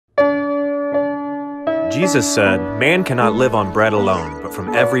Jesus said, "Man cannot live on bread alone, but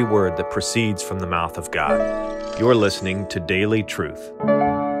from every word that proceeds from the mouth of God." You're listening to Daily Truth.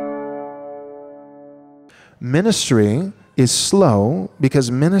 Ministry is slow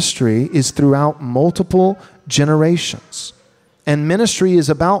because ministry is throughout multiple generations. And ministry is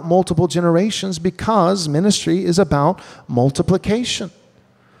about multiple generations because ministry is about multiplication.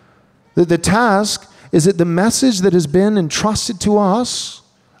 The task is that the message that has been entrusted to us,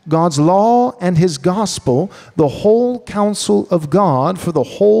 God's law and His gospel, the whole counsel of God for the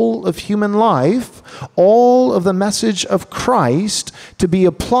whole of human life, all of the message of Christ to be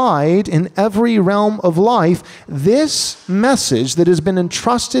applied in every realm of life, this message that has been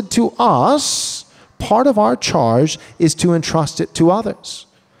entrusted to us, part of our charge is to entrust it to others.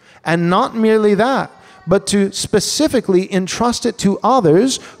 And not merely that, but to specifically entrust it to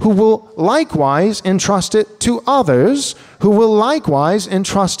others who will likewise entrust it to others, who will likewise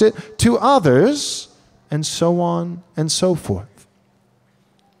entrust it to others, and so on and so forth.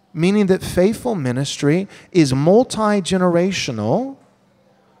 Meaning that faithful ministry is multi-generational,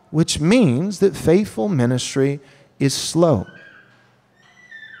 which means that faithful ministry is slow.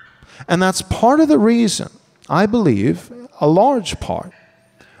 And that's part of the reason, I believe, a large part,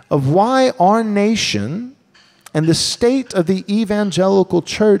 of why our nation and the state of the evangelical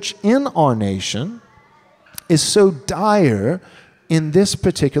church in our nation is so dire in this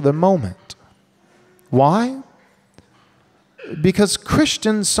particular moment. Why? Because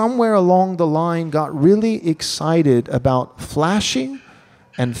Christians somewhere along the line got really excited about flashy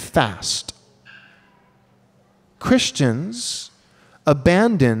and fast. Christians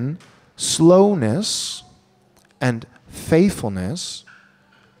abandon slowness and faithfulness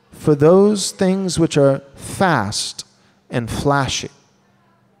for those things which are fast and flashy.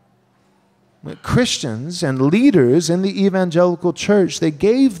 Christians and leaders in the evangelical church, they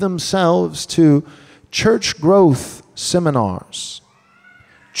gave themselves to church growth seminars,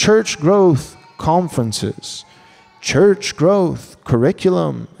 church growth conferences, church growth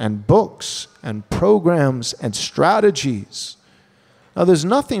curriculum and books and programs and strategies. Now, there's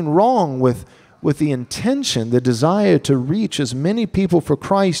nothing wrong with the intention, the desire to reach as many people for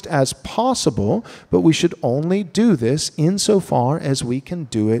Christ as possible, but we should only do this insofar as we can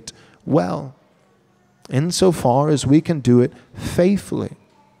do it well, insofar as we can do it faithfully.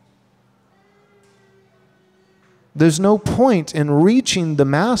 There's no point in reaching the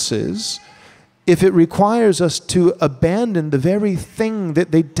masses if it requires us to abandon the very thing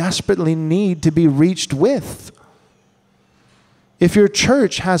that they desperately need to be reached with. If your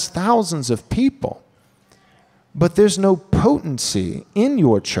church has thousands of people, but there's no potency in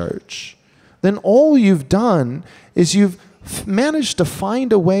your church, then all you've done is you've managed to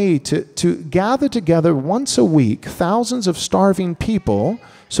find a way to gather together once a week thousands of starving people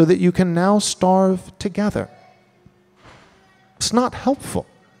so that you can now starve together. It's not helpful.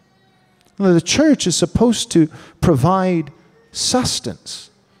 The church is supposed to provide sustenance,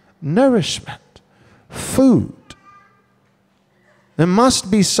 nourishment, food. There must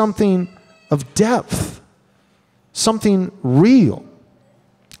be something of depth, something real,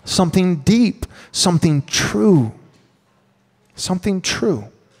 something deep, something true. Something true.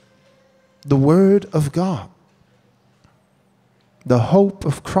 The Word of God. The hope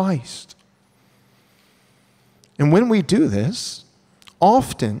of Christ. And when we do this,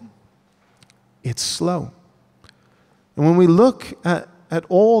 often it's slow. And when we look at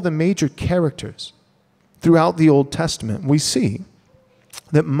all the major characters throughout the Old Testament, we see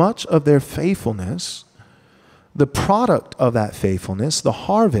that much of their faithfulness, the product of that faithfulness, the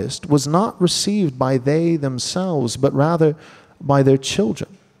harvest, was not received by they themselves, but rather by their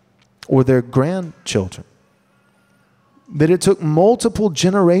children or their grandchildren. That it took multiple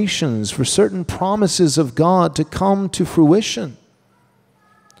generations for certain promises of God to come to fruition.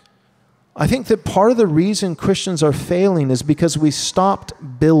 I think that part of the reason Christians are failing is because we stopped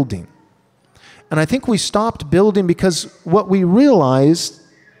building. And I think we stopped building because what we realized,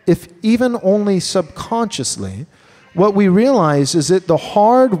 if even only subconsciously, what we realize is that the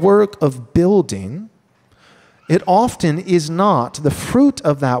hard work of building, it often is not, the fruit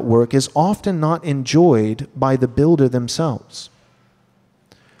of that work is often not enjoyed by the builder themselves.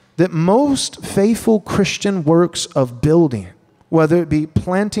 That most faithful Christian works of building, whether it be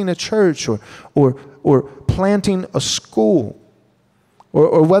planting a church or planting a school,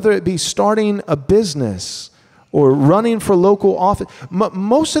 or whether it be starting a business or running for local office,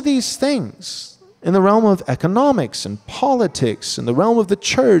 most of these things in the realm of economics and politics, in the realm of the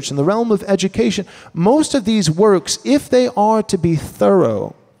church, in the realm of education, most of these works, if they are to be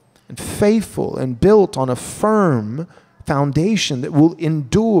thorough and faithful and built on a firm foundation that will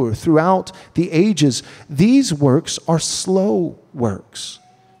endure throughout the ages. These works are slow works,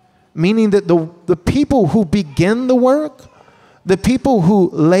 meaning that the people who begin the work, the people who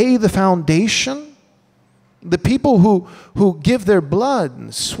lay the foundation, the people who give their blood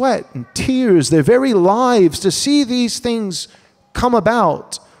and sweat and tears, their very lives to see these things come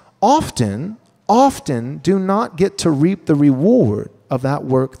about, often do not get to reap the reward of that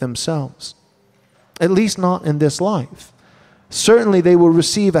work themselves, at least not in this life. Certainly they will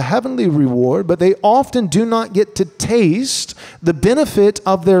receive a heavenly reward, but they often do not get to taste the benefit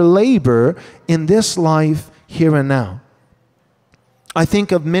of their labor in this life here and now. I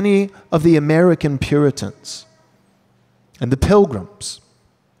think of many of the American Puritans and the Pilgrims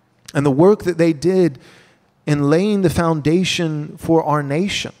and the work that they did in laying the foundation for our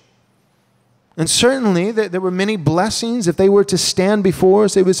nation. And certainly there were many blessings. If they were to stand before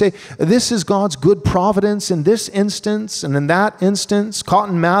us, they would say, this is God's good providence in this instance and in that instance.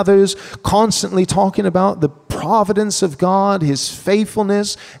 Cotton Mather's constantly talking about the providence of God, His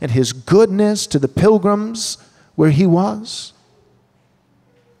faithfulness and His goodness to the Pilgrims where he was.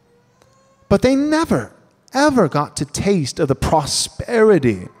 But they never, ever got to taste of the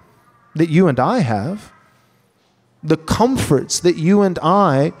prosperity that you and I have, the comforts that you and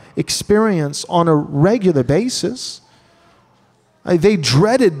I experience on a regular basis. They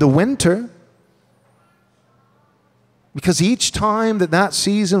dreaded the winter because each time that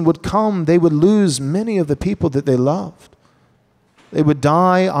season would come, they would lose many of the people that they loved. They would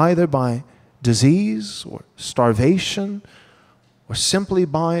die either by disease or starvation or simply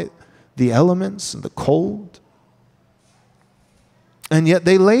by the elements and the cold. And yet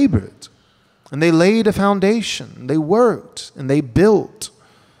they labored. And they laid a foundation. They worked and they built.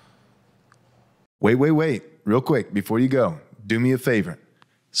 Wait. Real quick, before you go, do me a favor.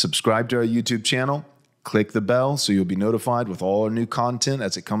 Subscribe to our YouTube channel. Click the bell so you'll be notified with all our new content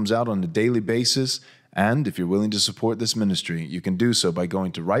as it comes out on a daily basis. And if you're willing to support this ministry, you can do so by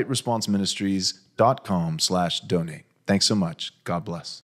going to rightresponseministries.com/donate. Thanks so much. God bless.